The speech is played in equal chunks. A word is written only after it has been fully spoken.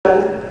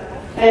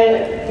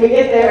And we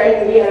get there,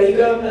 and you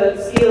go up the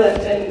ski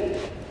lift, and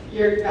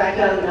you're back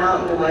down the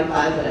mountain in like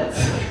 5 minutes.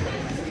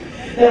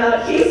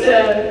 Now,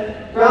 Keystone,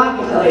 Rob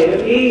can tell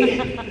you,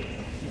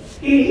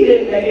 he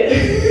didn't make it.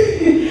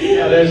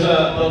 Yeah, there's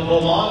the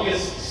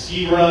longest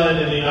ski run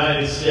in the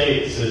United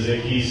States is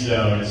at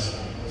Keystone. It's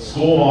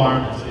School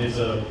Farm. It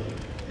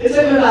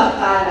took him about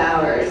 5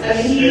 hours.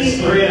 I mean, it's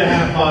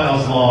 3.5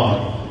 miles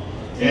long.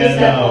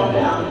 And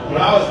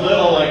when I was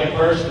little, like in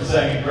 1st and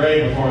 2nd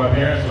grade, before my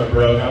parents went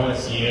broke, I went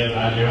skiing and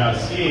I knew how to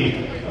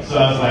ski. So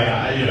I was like,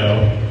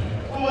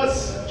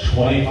 what's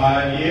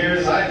 25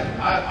 years?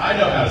 I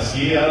know how to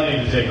ski. I don't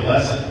need to take a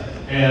lesson.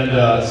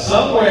 And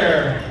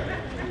somewhere,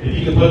 if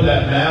you could put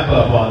that map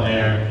up on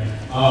there,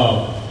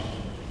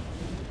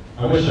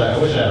 I wish I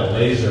had a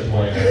laser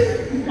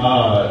pointer.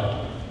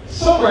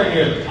 Somewhere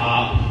near the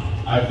top,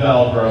 I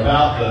fell for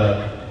about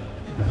the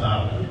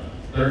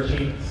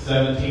 13th,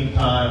 17th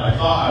time. I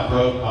thought I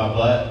broke my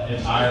butt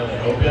entirely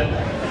open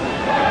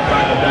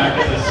trying to back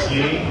at the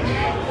ski.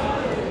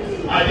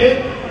 I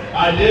did.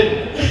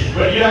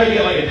 But you know how you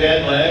get like a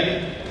dead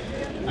leg?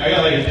 I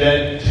got like a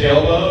dead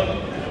tailbone.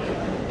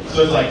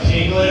 So it's like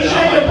tingling, and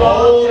I'm like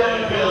cold,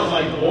 and it feels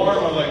like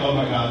warm. I'm like, oh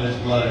my god, there's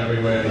blood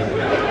everywhere.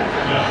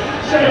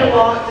 Trying to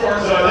walk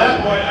down. So at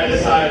that point, I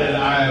decided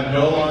I am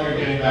no longer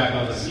getting back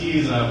on the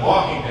skis, and I'm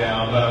walking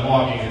down, but I'm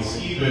walking in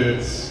ski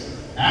boots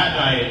at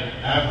night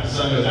after the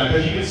sun goes down,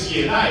 because you can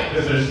ski at night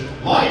because there's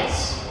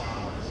lights.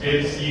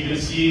 You can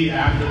ski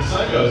after the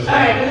sun goes down.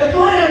 All right, but the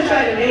point I'm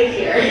trying to make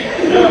here.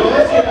 No,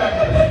 let's get back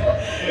to that.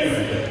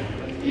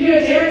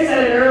 Anyway. Darren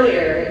said it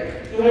earlier.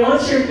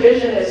 Once your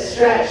vision is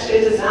stretched,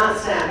 it does not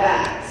snap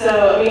back.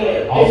 So, I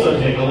mean... Also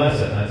take a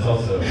lesson. That's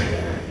also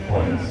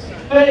points.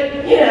 But,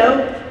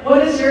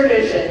 what is your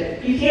vision?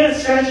 You can't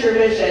stretch your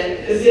vision.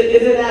 Is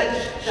it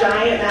that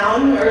giant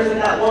mountain, or is it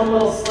that one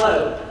little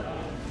slope?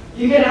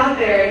 You get out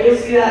there, and you'll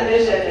see that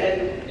vision,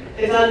 and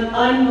it's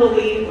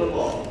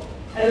unbelievable.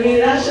 I mean,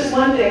 that's just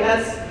one thing.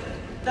 That's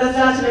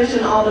not to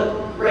mention all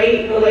the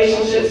great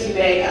relationships you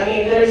make. I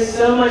mean, there's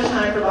so much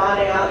time for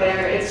bonding out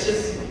there. It's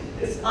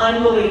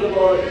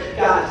unbelievable. You've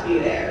got to be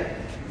there.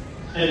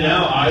 And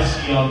now I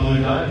ski on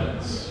Blue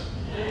Diamonds,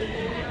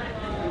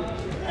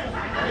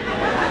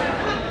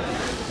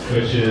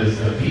 which is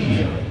the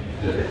medium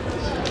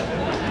difference.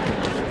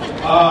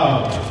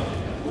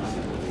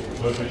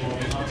 What you want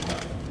me to talk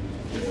about?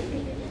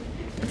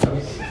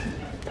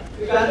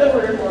 We got the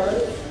order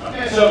forms.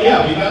 Okay, so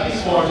yeah, we got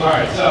these forms. All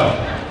right, so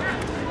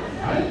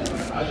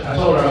I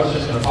told her I was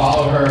just going to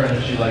follow her, and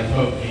if she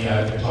poked me,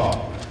 I could talk.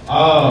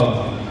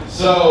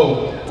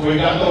 So we've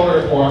got the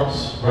order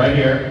forms right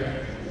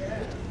here.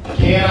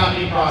 Cannot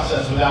be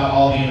processed without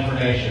all the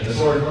information. This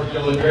order form is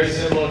going to look very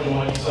similar to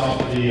what you saw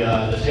for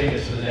the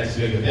tickets for the next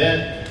big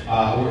event.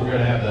 We're going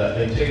to have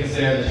the tickets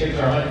there. The tickets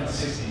are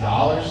 $160.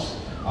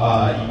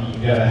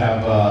 You got to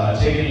have a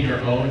ticket in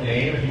your own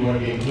name if you want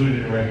to be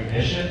included in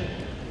recognition.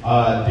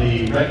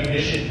 The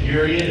recognition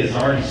period is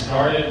already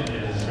started.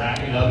 It is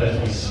wrapping up as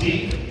we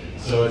speak.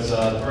 So it's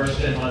the first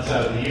 10 months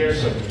out of the year.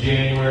 So from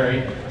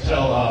January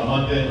till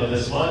month end of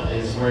this month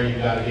is where you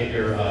got to get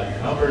your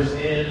numbers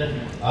in.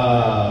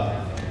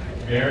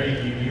 Mary,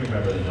 you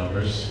remember the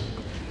numbers.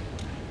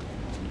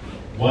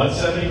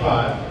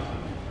 175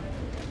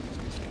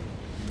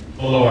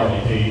 below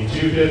RVP,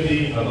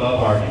 250 above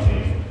RVP,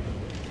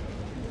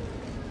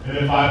 and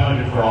then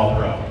 500 for all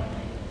pro.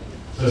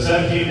 So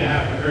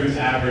 17.5 recruits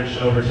averaged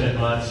over 10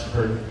 months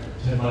for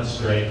 10 months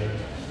straight,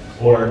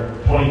 or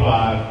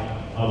 25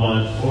 a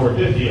month, or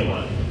 50 a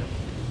month.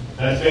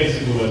 That's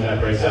basically what that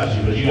breaks out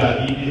to. But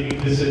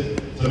it's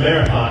a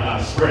marathon,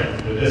 not a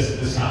sprint with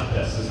this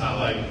contest. It's not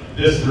like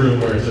this room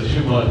where it's a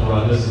 2-month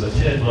run. This is a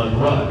 10-month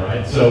run,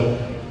 right? So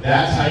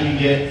that's how you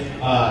get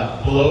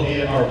below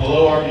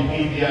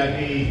RVP, VIP,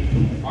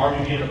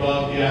 RVP and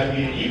above VIP.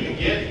 And you can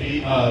get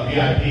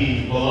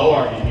VIP below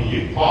RVP.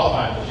 You can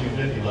qualify at the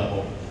 250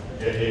 level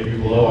if you're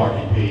below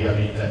RVP. I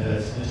mean,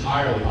 that's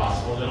entirely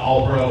possible. And then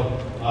all pro,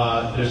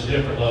 there's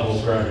different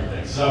levels for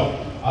everything.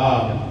 So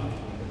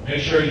make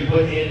sure you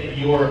put in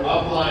your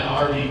upline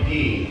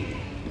RVP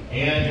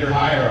and your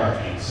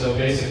hierarchy. So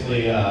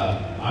basically,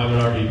 I'm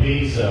an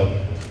RVP, so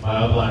my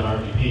upline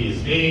RVP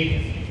is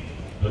me,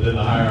 but then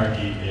the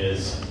hierarchy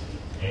is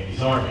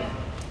Andy's Army.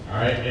 All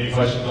right, any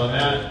questions on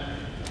that?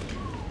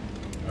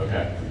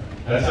 Okay.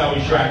 That's how we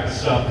track the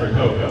stuff for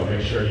Coco.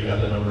 Make sure you got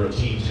the number of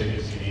team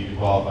tickets you need to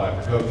qualify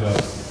for Coco.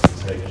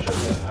 Just making sure you got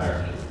the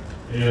hierarchy.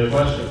 Any other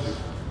questions?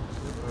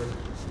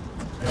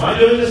 Am I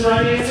doing this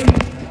right, Andy?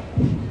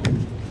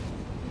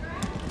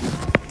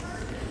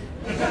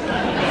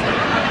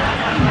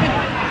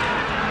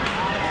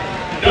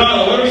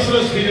 No, what are we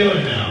supposed to be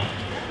doing now?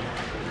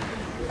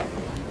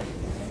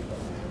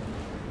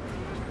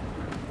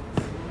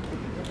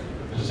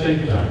 Just take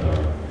your time,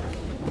 though.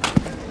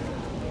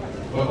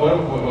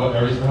 What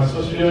are we not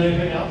supposed to be doing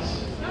anything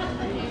else?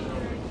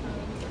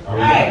 All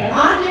right,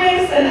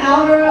 Andres and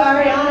Alvaro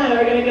Ariano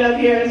are going to get up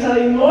here and tell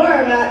you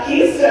more about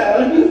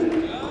Keystone.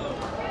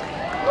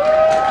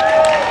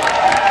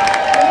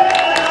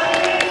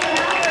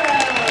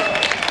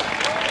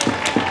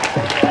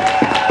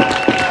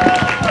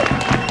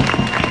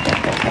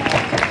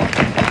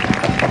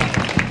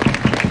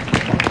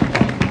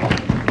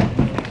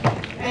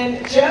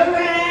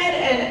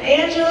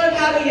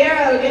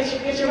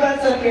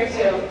 butts up here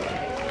too.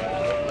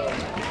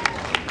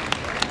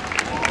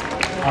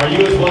 Are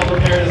you as well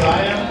prepared as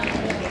I am?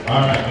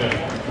 All right, good.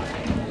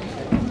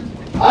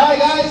 All right,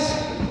 guys.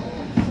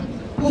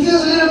 Who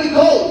feels a little bit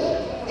cold?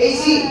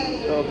 AC.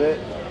 A little bit.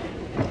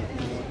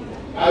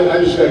 I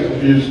just got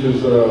confused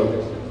because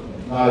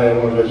I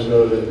wanted to let you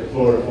know that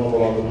Florida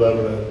fumbled on the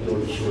 11 and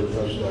Georgia scored a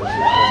touchdown.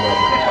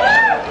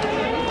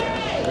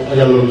 I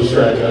got a little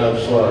distracted. I'm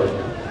sorry.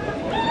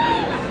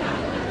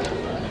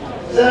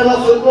 Is that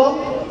about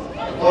football?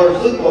 Or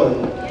football?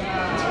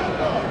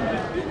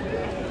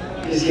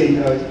 Just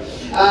kidding, guys.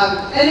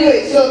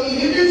 Anyway, so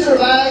if you can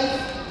survive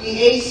the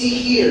AC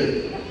here,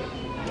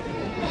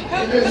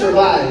 you can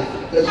survive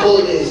the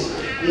coldness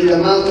in the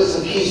mountains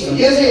of Keystone.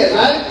 Yes, yes,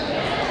 right?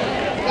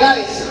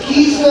 Guys,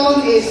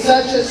 Keystone is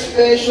such a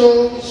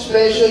special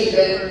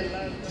event.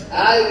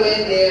 I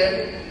went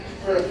there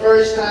for the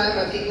first time,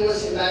 I think it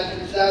was back in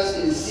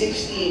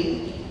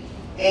 2016.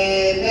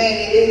 And man,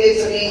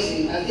 it's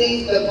amazing. I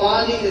think the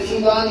bonding, the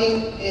team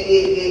bonding,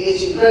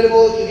 it's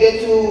incredible. You get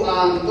to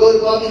go to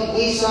Bobby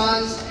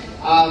Buisson's,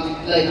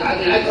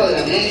 I call it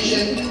a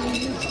mansion,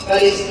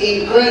 but it's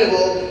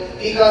incredible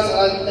because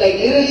like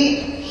literally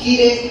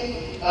heated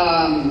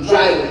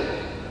driveway,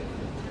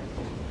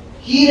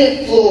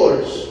 heated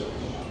floors,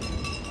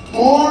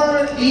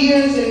 more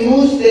deers and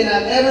moose than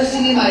I've ever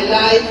seen in my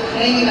life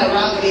hanging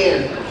around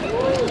there.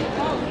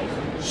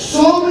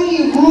 So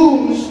many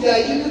rooms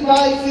that you could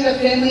probably fit a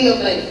family of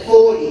like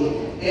 40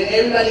 and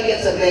everybody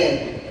gets a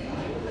bed.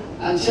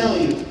 I'm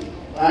telling you,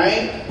 all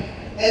right?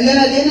 And then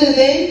at the end of the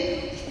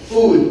day,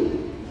 food.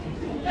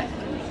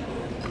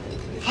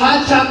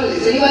 Hot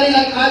chocolates. Anybody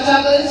like hot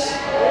chocolates?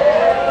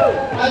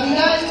 Have you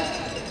guys?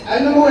 I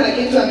remember when I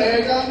came to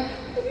America,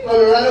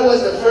 Colorado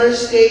was the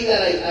first state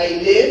that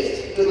I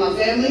lived with my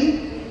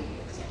family.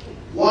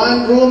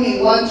 One room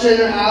in one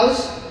trailer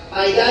house.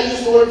 My dad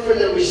used to work for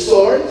the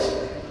resort.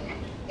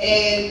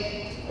 And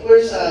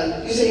where's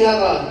you say you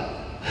have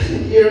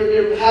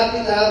you're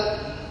happy to have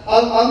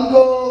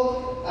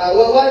Uncle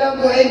white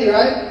Uncle Andy,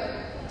 right?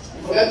 I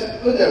forgot to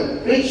put the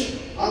rich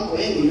Uncle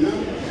Andy, you know?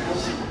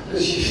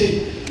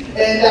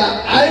 And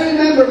I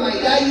remember my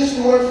dad used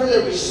to work for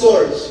the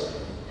resorts.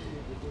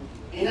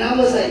 And I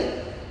was like,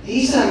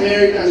 these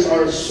Americans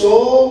are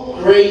so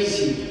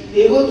crazy.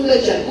 They go to the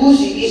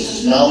jacuzzi,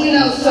 it's snowing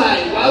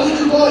outside. Why would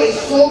you go? It's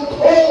so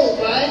cold,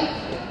 right?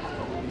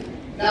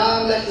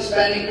 Now I'm that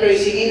Hispanic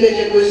crazy in the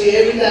jacuzzi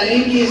every time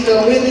in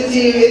Keystone with the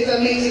team. It's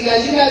amazing,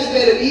 guys. You guys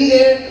better be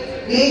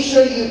there. Make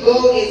sure you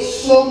go.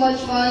 It's so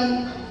much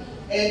fun.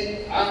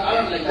 And I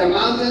don't like the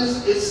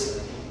mountains.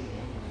 It's,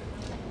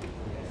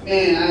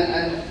 man,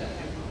 I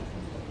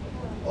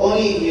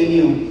only if you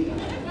knew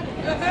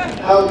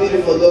how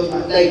beautiful those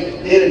mountains,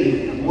 like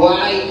literally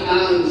white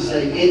mountains,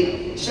 like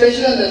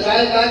especially on the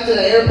drive back to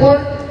the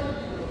airport.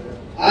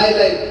 I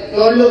like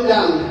don't look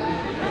down.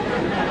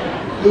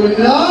 Do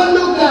not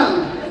look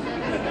down.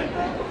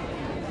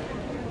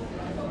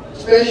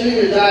 Especially if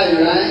you're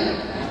driving, right?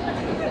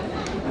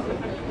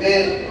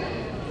 Man,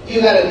 you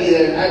gotta be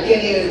there. I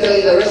can't even tell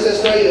you the rest of the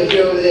story. You'll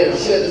hear over there.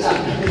 See you at the top.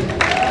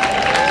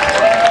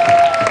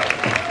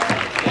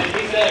 And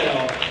he's there,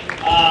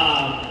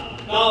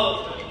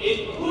 now,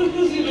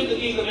 who's even the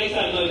Keystone makes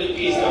that know the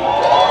Keystone?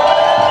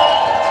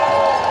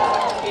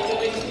 It's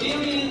an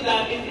experience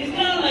that it's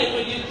kind of like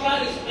when you try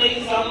to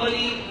explain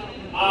somebody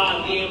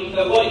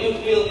what you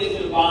feel in this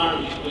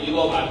environment when you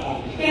go back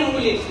home. You can't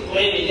really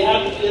explain it. You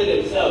have to feel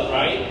it themselves,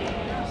 right?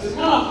 So it's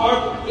kind of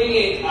hard to bring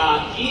it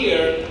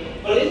here,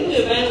 but it's an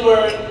event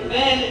where,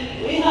 man,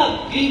 we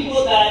have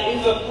people that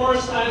it's the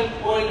first time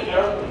going to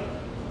airport,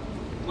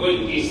 going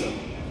to Keystone.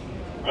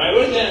 Right?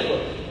 Where's Jennifer?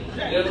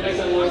 Jennifer, make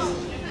some noise.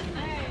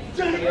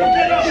 She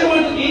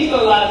went to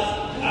Keystone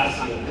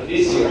last year,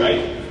 this year,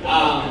 right?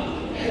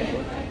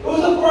 It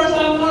was the first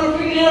time on a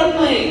freaking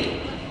airplane.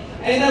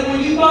 And then when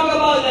you talk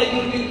about that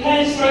you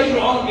can't stretch your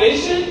own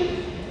vision,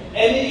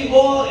 and then you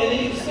go and then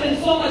you spend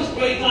so much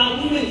great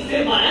time. We went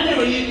zip lining. I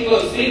never knew you can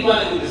go zip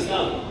lining with the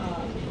snow.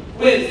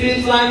 We went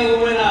zip lining,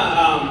 we went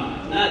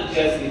not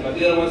Jesse, but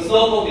the other one,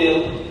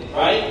 snowmobile,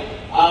 right?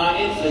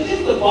 And so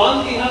just the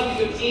bonding you have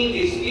with your team,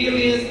 the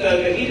experience,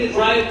 the heated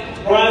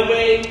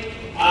driveway,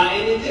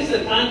 and it's just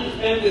a time to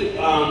spend with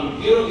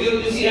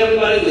beautiful to see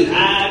everybody with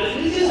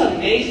abs. It's just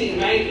amazing,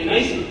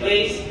 amazing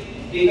place.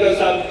 Because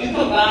you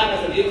come back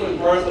as a different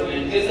person,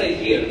 man, just like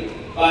here.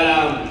 But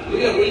we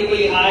get really,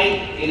 really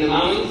high in the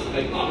mountains.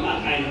 Like, no, not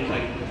high,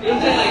 like, you know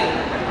what I'm saying?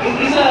 Like,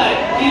 these are like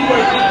people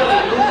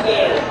that move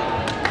there.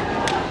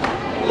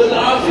 Look, the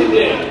opposite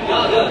there.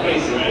 Y'all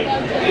crazy, right?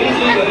 It is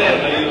legal there,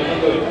 but you know,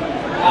 not good.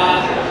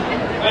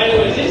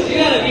 Anyways, just you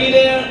gotta be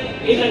there.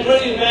 It's a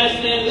great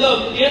investment.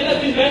 Look, you end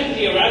up investing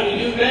here, right? When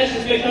you invest, you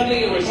expect something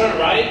in return,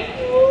 right?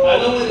 I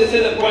know when they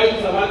say the price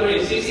was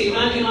 160,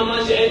 imagine how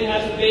much Ed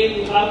has to pay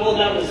to have all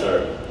that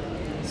reserve.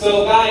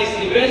 So guys,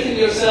 invest in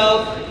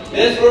yourself.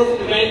 Let's go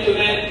from event to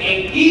event.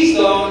 And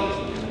Keystone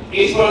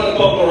is part of the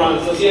Coco Run.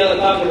 So see you at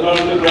the top for the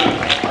good round.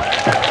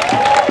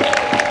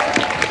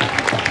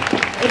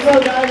 What's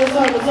up, guys?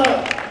 What's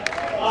up?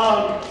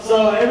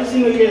 So every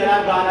single year that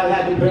I've gone, I've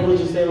had the privilege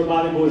to stay with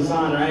Bobby Boy's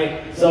son,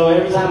 right? So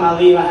every time I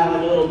leave, I have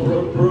like a little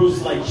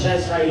bruise, like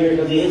chest right here,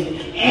 because he hits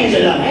me.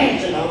 Angelo,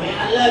 man,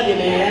 I love you,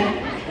 man.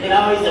 And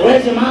I always say,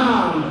 where's your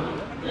mom?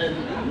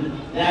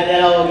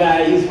 That old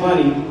guy, he's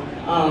funny.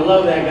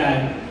 Love that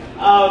guy.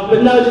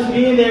 But no, just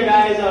being there,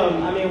 guys.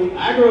 I mean,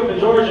 I grew up in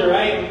Georgia,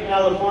 right?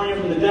 California,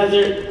 from the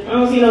desert. I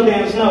don't see no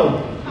damn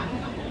snow.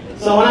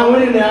 So when I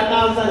went in there, I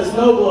thought it was like a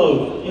snow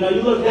globe. You know,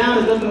 you look down,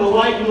 there's nothing but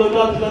white. You look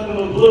up, there's nothing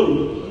but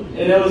blue.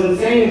 And it was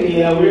insane to me.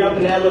 We were up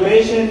in the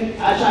elevation.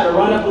 I tried to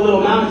run up a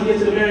little mountain to get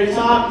to the very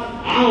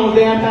top. I don't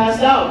think I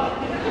passed out.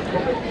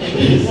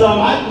 So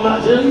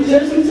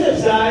here's some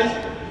tips, guys.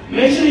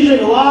 Make sure you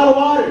drink a lot of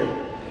water.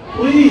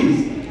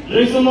 Please,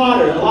 drink some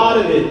water, a lot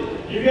of it.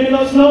 You're gonna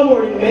go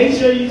snowboarding, make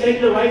sure you take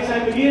the right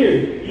type of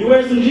gear. You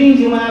wear some jeans,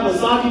 you wanna have a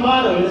soggy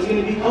bottom, and it's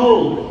gonna be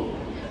cold.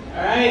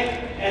 All right?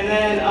 And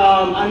then,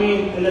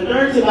 and the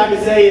third tip I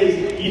could say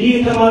is, you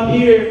need to come up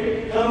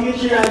here, come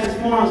get your guys'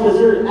 forms, because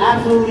they're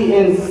absolutely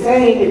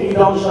insane if you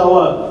don't show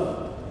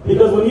up.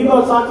 Because when you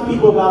go talk to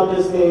people about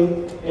this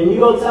thing, and you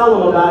go tell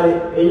them about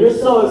it, and you're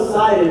so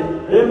excited,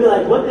 they'll be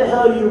like, what the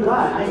hell you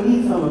got? I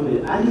need some of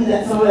it. I need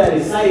some of that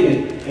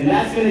excitement. And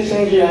that's gonna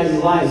change your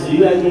guys' lives, so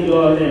you guys need to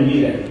go out there and be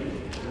there.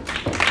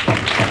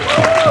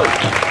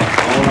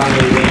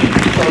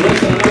 So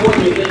listen, I know what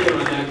you're thinking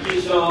right now.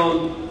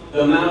 Keystone, the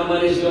amount of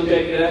money it's going to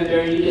take to get out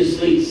there, you just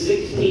sleep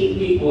 16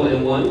 people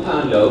in one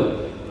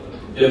condo,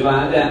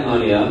 divide that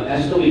money up.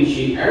 That's going to be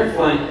cheap.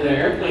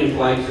 Airplane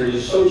flights are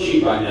just so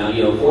cheap right now.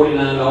 You know,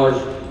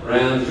 $49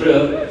 round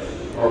trip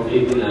or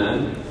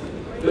 $59.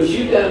 But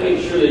you've got to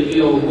make sure that,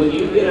 you know, when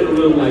you get in a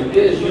room like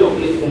this, you don't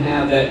get to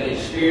have that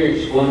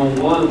experience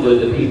one-on-one with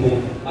the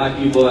people like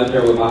you go out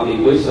there with Bobby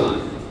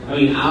Guisan. I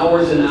mean,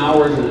 hours and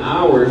hours and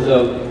hours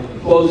of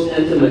close,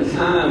 intimate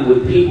time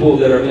with people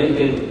that are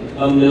making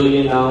 $1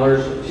 million,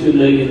 $2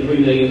 million, $3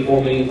 million,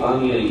 $4 million,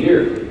 $5 million a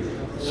year.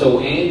 So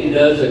Andy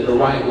does it the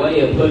right way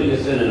of putting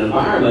us in an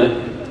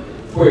environment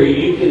where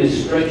you can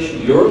stretch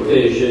your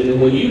vision.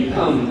 And when you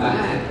come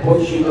back,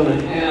 what you're going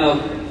to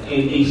have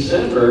in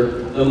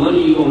December, the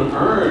money you're going to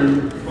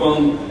earn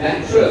from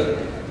that trip.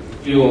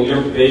 You know,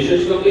 your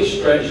vision's going to be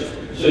stretched,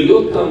 so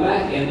you'll come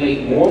back and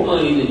make more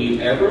money than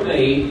you've ever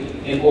made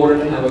in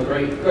order to have a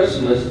great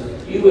Christmas.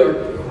 You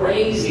are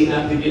crazy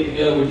not to get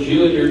together with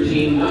you and your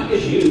team, not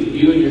just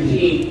you and your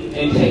team,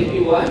 and take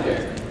people out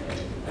there.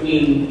 I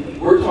mean,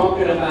 we're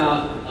talking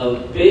about a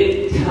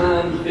big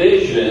time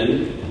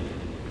vision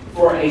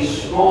for a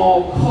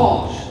small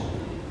cost.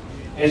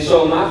 And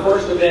so my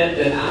first event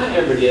that I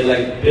ever did,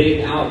 like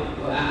big out,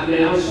 I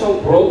mean, I was so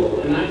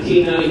broke in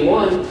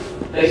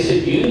 1991, they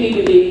said, you need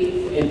to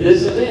be in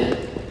this event.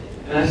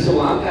 And I said,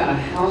 well, I've got a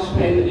house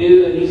payment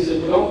due. And he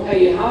said, well, don't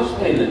pay your house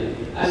payment.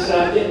 I said,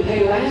 I didn't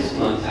pay last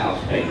month's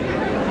house payment.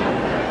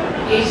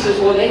 He says,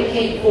 well, they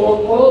can't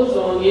foreclose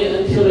on you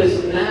until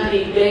it's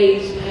 90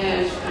 days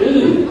past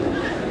due.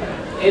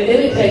 And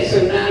then it takes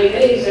them 90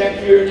 days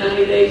after you're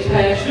 90 days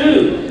past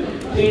due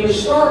to even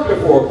start the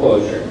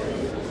foreclosure.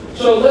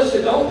 So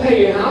listen, don't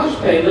pay your house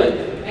payment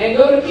and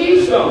go to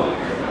Keystone.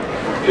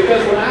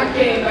 Because when I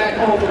came back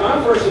home from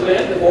my first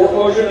event, the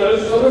foreclosure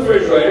notice was on the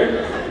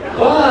refrigerator,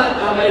 but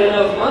I made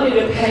enough money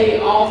to pay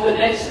off the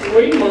next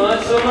 3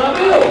 months of my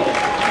bills.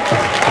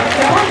 I'm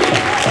telling you.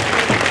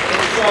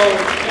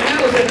 And that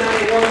was in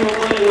 91 when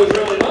money was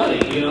really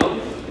money, you know.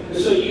 And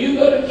so you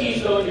go to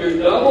Keystone, you're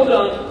double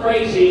done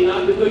crazy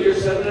not to put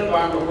yourself in an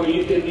environment where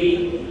you can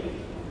be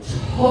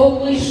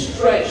totally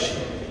stretched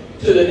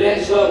to the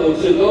next level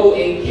to go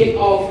and kick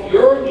off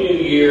your new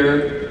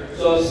year.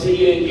 So I'll see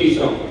you in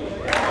Keystone.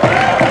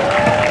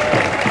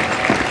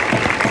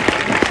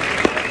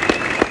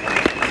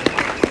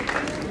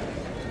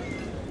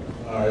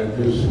 All right,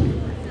 just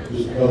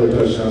another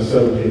touchdown,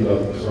 17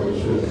 nothing, so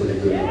it's feeling pretty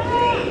good.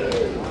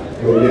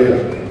 But yeah,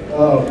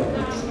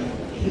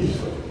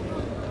 Keystone.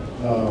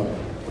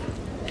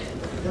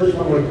 First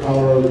time I went to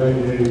Colorado in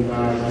 1989,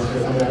 I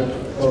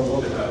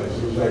felt about this.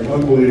 It was like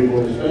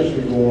unbelievable,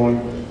 especially going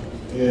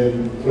in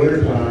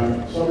wintertime,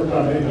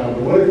 summertime, anytime,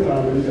 but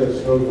wintertime we just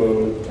had snow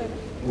boat.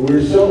 We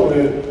were selling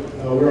it,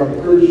 we were on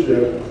a cruise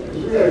ship,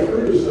 because we had a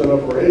cruise set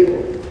up for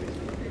April.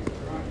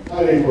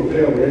 Not April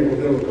Tail, but April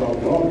Tail was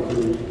called Long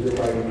Cruise, because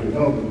everybody would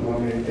know. I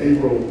mean,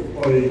 April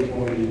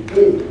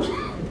 2022.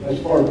 That's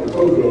part of the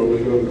Coco, we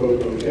go to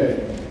Coco Cay.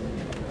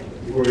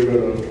 Before we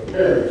go to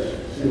Paris,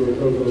 see what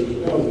Coco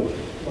just tells us.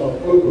 It's called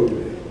Coco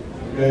Day,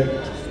 okay?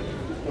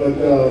 But,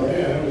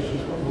 man, it was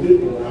just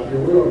unbelievable out here.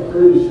 We were on a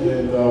cruise,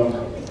 and so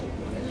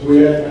we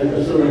had,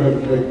 I still have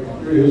like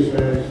 3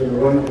 Hispanics in the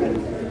run crew,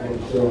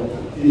 so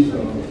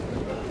Keystone.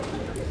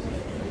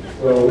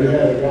 So we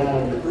had a guy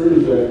on the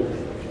cruise that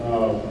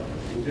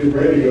was getting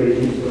ready to go to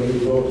Keystone. He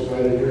was all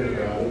excited hearing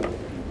about it.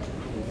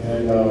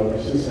 And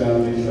he sits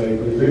down and he's like,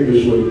 with his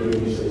English with me,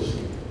 he says,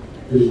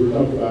 because we're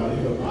talking about,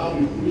 you know,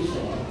 Bobby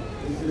Guisan.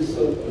 Is this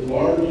the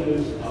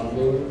largest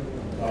condo in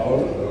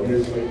Colorado? And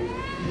it's like,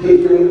 you put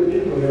 300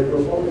 people in there for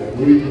a party.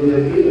 We would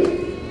ever do that.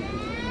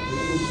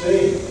 It's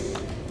insane.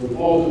 The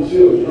walls and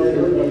ceilings, you already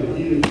heard about the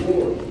heated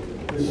floors.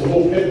 It's a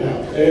whole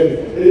penthouse. And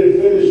they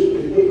didn't finish,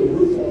 they put the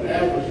roof on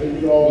after, so they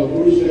did all the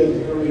roof sheds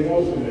and everything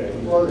else in there, the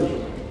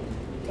furniture.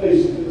 The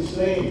place is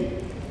insane.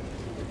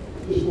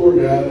 This poor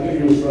guy, I think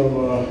he was from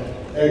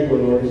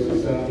Ecuador, he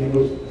sits down, he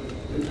goes,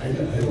 I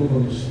don't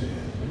understand.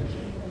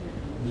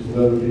 There's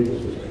 11 people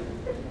sitting there.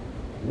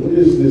 What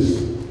is this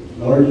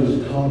largest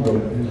condo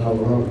in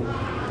Colorado?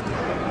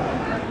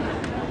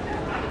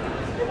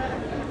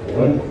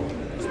 What?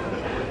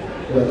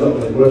 I thought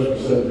my question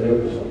set me up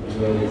or something.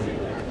 So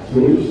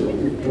what is the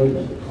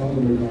largest condo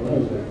in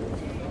Colorado?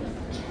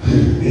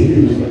 He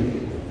was like,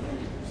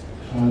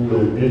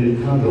 condominium,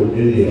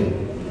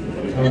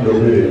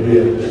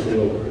 yeah, just a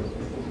little.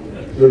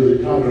 So there's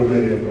a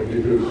condominium, but you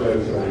could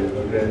satisfy it,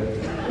 okay?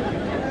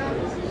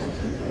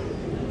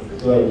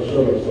 So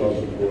shut up,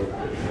 sausage boy.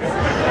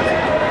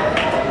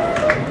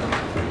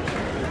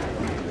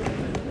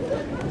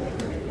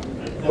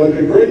 But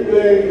the great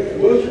thing,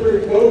 Western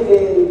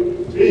Cocoa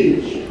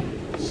Beach,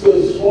 it's the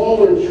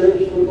smaller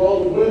trips with all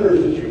the winners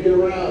that you get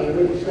around. And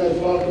this guy's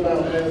talking about,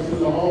 man, it's in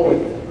the hallway.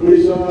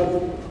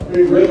 Tucson,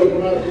 big red will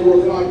come out at 4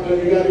 o'clock, then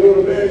you got to go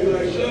to bed. He's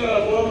like, shut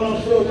up, well,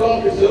 I'm still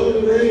talking, still in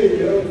the dream,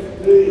 you know.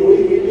 We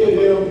can get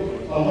him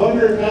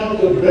 100 pounds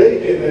of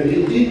bacon that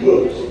he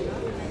cooks.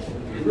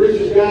 The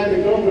richest guy in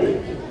the company.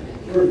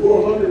 For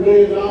 $400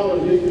 million,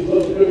 he just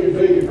loves cooking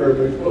bacon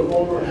burgers. Put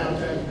one house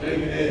has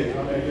bacon eggs. I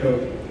mean, you know,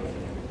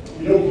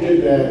 you don't get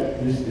that.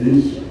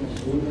 These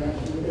school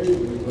masters and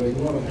babies, but you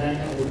want to hang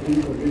out with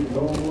people, get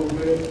going a little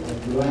bit, and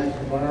relaxed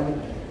environment.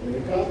 And the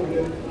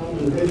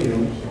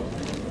condominiums,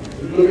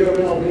 you look at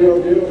them how real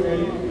deal, and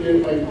you can get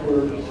like for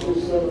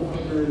 $600,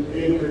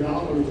 $700, $800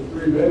 a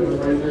 3-bedroom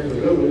right there in the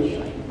village.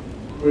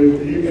 But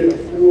you get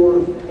 4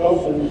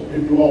 couples,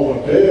 if you all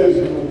want beds,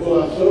 and we'll pull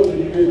out sofa,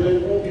 you get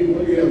 10 people,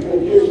 you have 4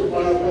 kitchen,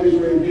 fireplace,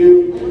 ready to do.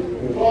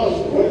 The cost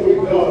of what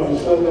we've done is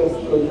set up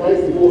so it's right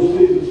before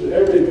seasons, so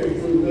everything,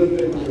 food and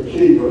things are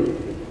cheaper.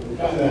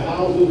 The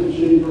houses are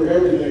cheaper,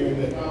 everything, and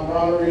the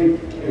camaraderie,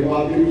 a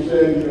lot of people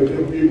say, you know,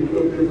 different people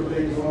cook different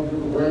things, lunch,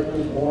 different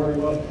breakfast,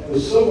 morning, lunch.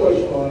 It's so much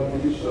fun.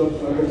 You so,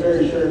 like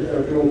Terry Sherrick's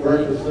got a big old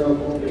breakfast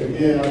ceremony,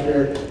 again, out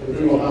there, the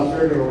big old house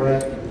they're going to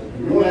rent.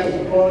 If you want to have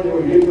some fun, you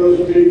want to get to know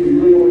some people,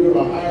 you really want to go to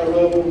a higher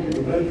level, get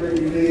the mentoring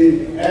you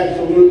need,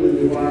 absolutely the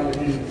environment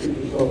you need to put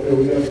yourself there.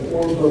 We got some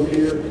forms up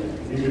here.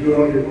 You can do it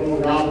on your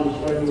phone. Rob will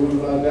explain a little bit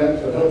about that.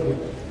 So help me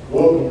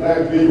welcome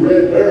back the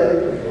Red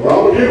Baron,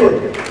 Robert Huber.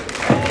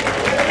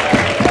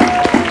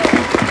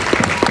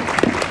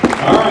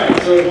 All right,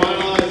 so to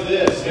finalize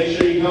this, make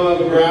sure you come up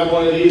and grab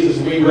one of these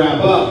as we wrap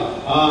up.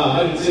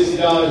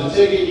 $160 a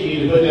ticket. You need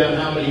to put down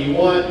how many you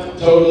want.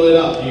 Total it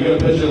up. You're going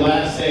to put your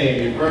last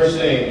name, your first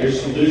name, your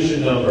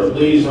solution number.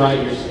 Please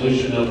write your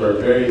solution number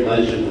very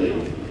legibly.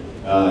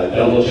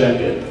 Double check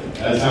it.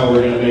 That's how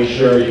we're going to make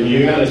sure. If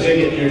you got a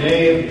ticket in your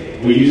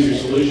name, we use your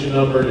solution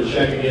number to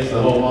check against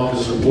the home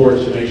office report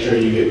to make sure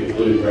you get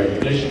included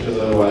recognition, because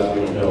otherwise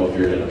we don't know if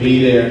you're going to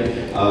be there.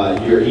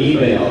 Your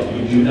email.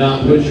 You do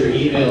not put your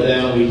email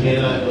down. We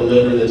cannot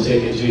deliver the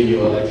ticket to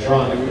you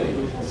electronically.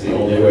 It's the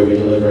only way we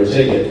deliver a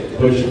ticket.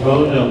 Put your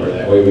phone number.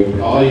 That way we can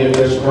call you if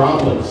there's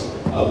problems.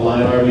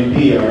 Upline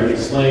RVP, I already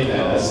explained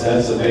that.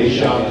 That's the base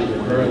shop that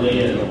you're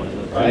currently in,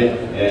 right?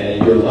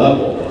 And your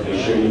level. Make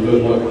sure you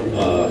put what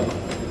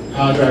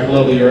contract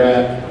level you're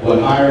at, what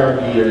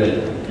hierarchy you're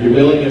in. Your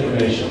billing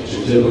information,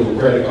 your typical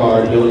credit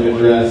card, billing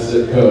address,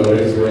 zip code,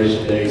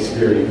 expiration date,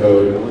 security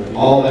code,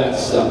 all that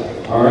stuff,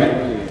 all right?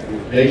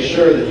 Make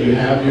sure that you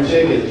have your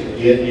ticket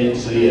to get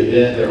into the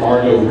event. There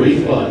are no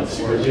refunds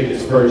for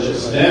tickets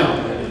purchased. Now,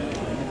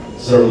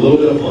 so a little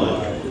bit of fun.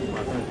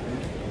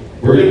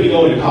 We're going to be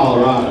going to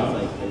Colorado.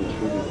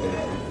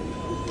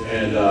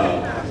 And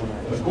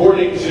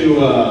according to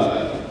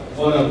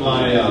one of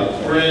my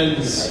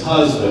friend's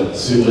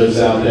husbands who lives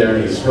out there,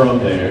 and he's from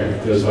there,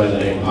 goes by the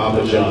name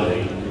Papa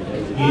Johnny.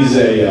 He's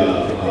a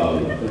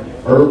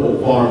herbal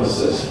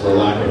pharmacist, for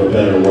lack of a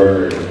better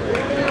word.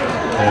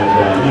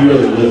 And he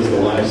really lives the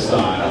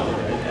lifestyle.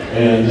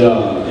 And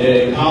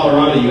in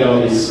Colorado, you got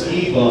all these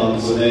ski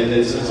bumps, and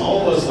it's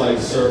almost like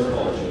surf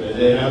culture.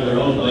 They have their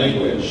own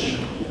language.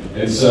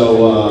 And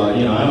so,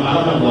 you know, I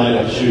don't have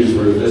light-up shoes,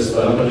 Rufus,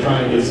 but I'm going to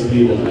try and get some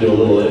people to do a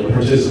little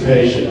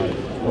participation.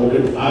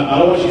 I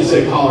don't want you to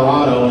say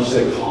Colorado, I want you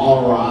to say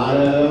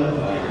Colorado.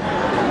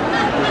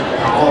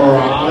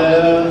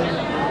 Colorado.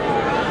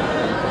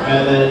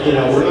 And then, you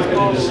know, we're not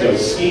going to just go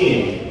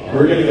skiing.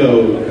 We're going to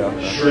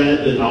go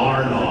shred the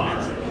nar-nar.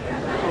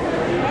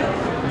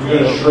 We're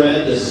going to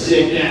shred the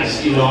sick,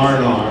 nasty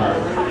nar-nar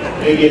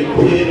and get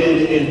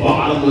pitted in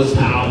bottomless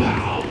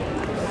pow-pow.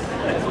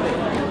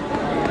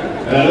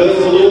 Now, this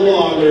is a little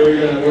longer.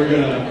 We're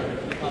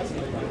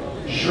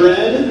gonna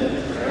shred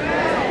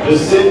the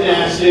sick,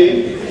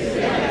 nasty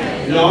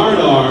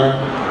nar-nar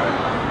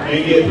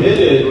and get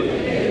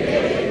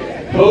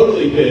pitted,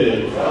 totally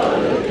pitted,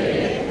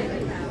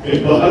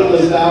 in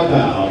bottomless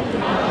pow-pow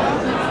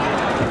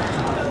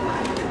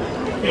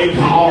in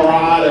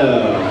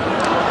Colorado.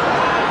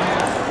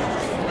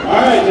 All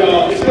right,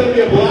 y'all, it's going to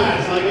be a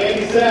blast. Like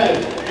Andy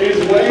said, it's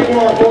way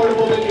more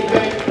affordable than you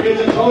think.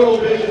 It's a total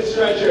vision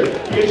stretcher.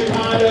 Get your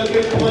condos,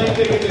 get your plane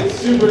tickets, it's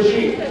super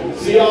cheap.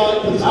 See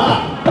y'all at the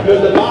top,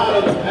 because the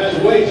bottom has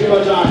way too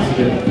much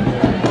oxygen.